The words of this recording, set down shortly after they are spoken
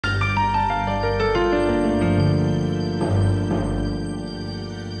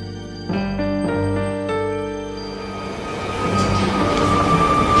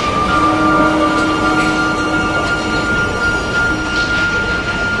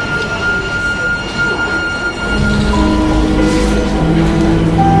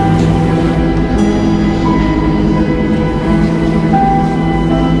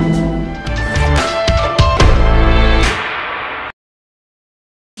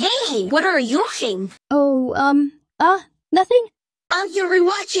Hey, what are you watching? Oh, nothing? You're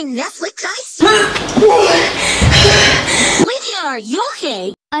rewatching Netflix, I see. Lidia, are you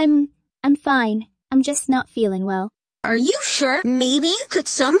okay? I'm fine. I'm just not feeling well. Are you sure? Maybe you could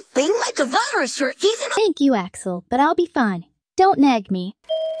something like a virus or even a— Thank you, Axel, but I'll be fine. Don't nag me.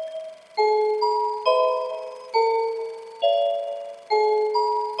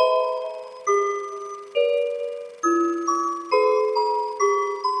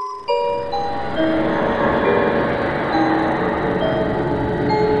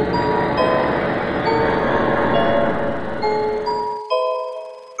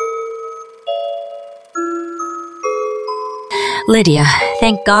 Lidia,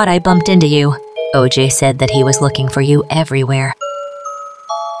 thank God I bumped into you. OJ said that he was looking for you everywhere.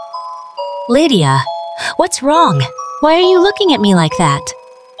 Lidia, what's wrong? Why are you looking at me like that?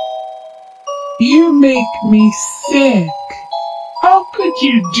 You make me sick. How could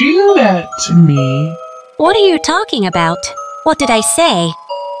you do that to me? What are you talking about? What did I say?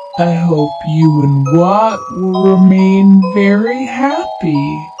 I hope you and Watt will remain very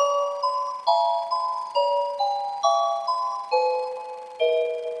happy.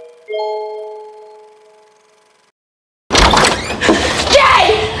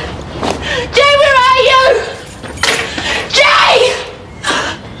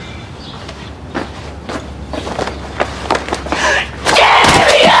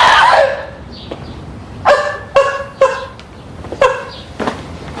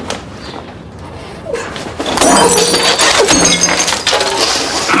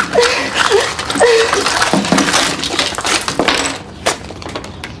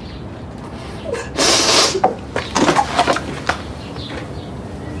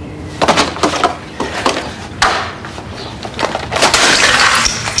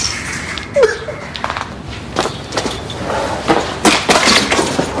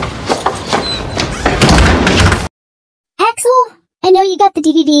 I know you got the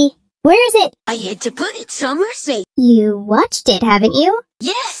DVD. Where is it? I had to put it somewhere safe. You watched it, haven't you?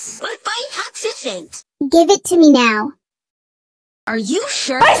 Yes, but by accident. Give it to me now. Are you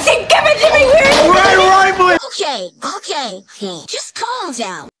sure? I said give it to me! Right, boy! Okay. Just calm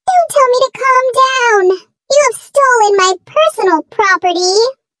down. Don't tell me to calm down. You have stolen my personal property.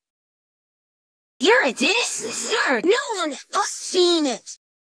 Here it is, sir. No one has seen it.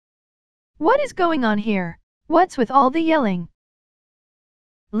 What is going on here? What's with all the yelling?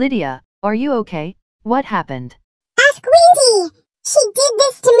 Lydia, are you okay? What happened? Ask Wendy. She did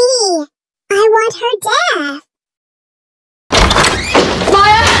this to me. I want her death.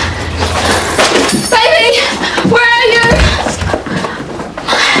 Maya! Baby! Where are you?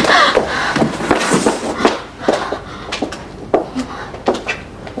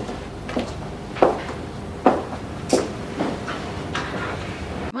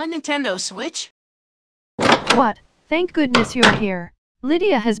 My Nintendo Switch? What? Thank goodness you're here.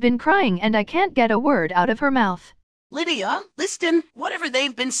 Lydia has been crying and I can't get a word out of her mouth. Lydia, listen. Whatever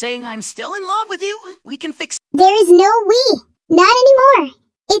they've been saying, I'm still in love with you. We can fix— There is no we. Not anymore.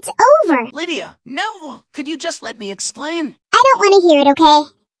 It's over. Lydia, no. Could you just let me explain? I don't want to hear it, okay?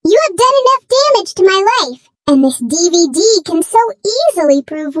 You have done enough damage to my life, and this DVD can so easily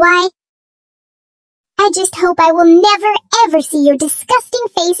prove why. I just hope I will never ever see your disgusting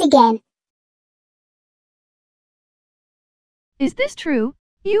face again. Is this true?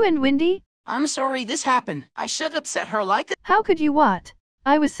 You and Wendy? I'm sorry this happened. I should upset her like that. How could you what?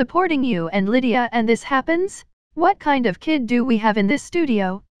 I was supporting you and Lydia and this happens? What kind of kid do we have in this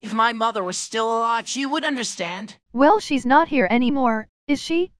studio? If my mother was still alive, she would understand. Well, she's not here anymore, is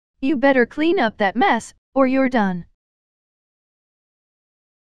she? You better clean up that mess, or you're done.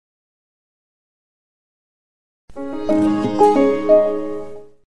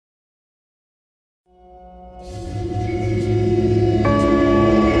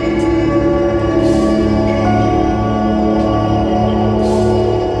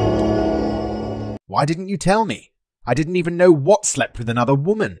 Why didn't you tell me? I didn't even know Watt slept with another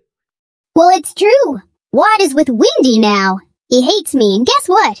woman. Well, it's true. Watt is with Wendy now. He hates me, and guess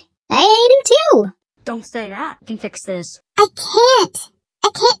what? I hate him too. Don't say that. I can fix this. I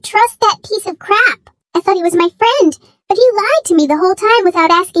can't trust that piece of crap. I thought he was my friend, but he lied to me the whole time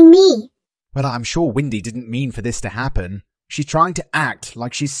without asking me. Well, I'm sure Wendy didn't mean for this to happen. She's trying to act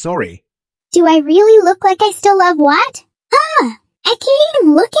like she's sorry. Do I really look like I still love Watt? I can't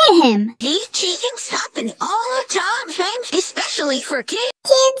even look at him. He's cheating's happening all the time, and especially for kids.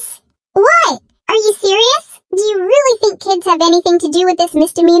 Kids? What? Are you serious? Do you really think kids have anything to do with this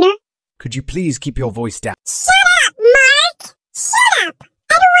misdemeanor? Could you please keep your voice down? Shut up, Mark! Shut up!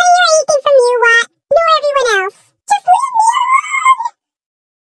 I don't want to hear anything from you, Watt, nor everyone else. Just leave me alone!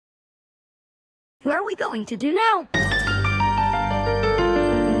 What are we going to do now?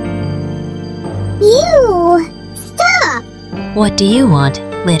 You! Stop! What do you want,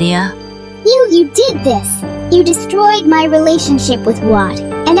 Lidia? You did this. You destroyed my relationship with Watt,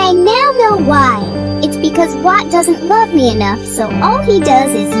 and I now know why. It's because Watt doesn't love me enough, so all he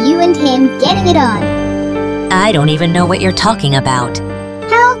does is you and him getting it on. I don't even know what you're talking about.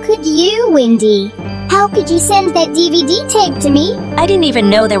 How could you, Wendy? How could you send that DVD tape to me? I didn't even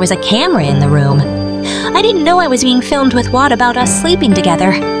know there was a camera in the room. I didn't know I was being filmed with Watt about us sleeping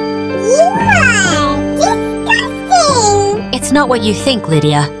together. You are disgusting! It's not what you think,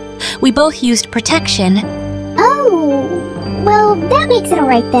 Lidia. We both used protection. Oh, well, that makes it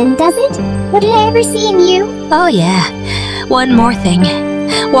alright then, does it? What did I ever see in you? Oh yeah. One more thing.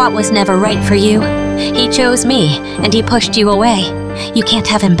 Watt was never right for you. He chose me, and he pushed you away. You can't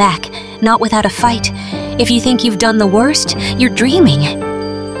have him back, not without a fight. If you think you've done the worst, you're dreaming.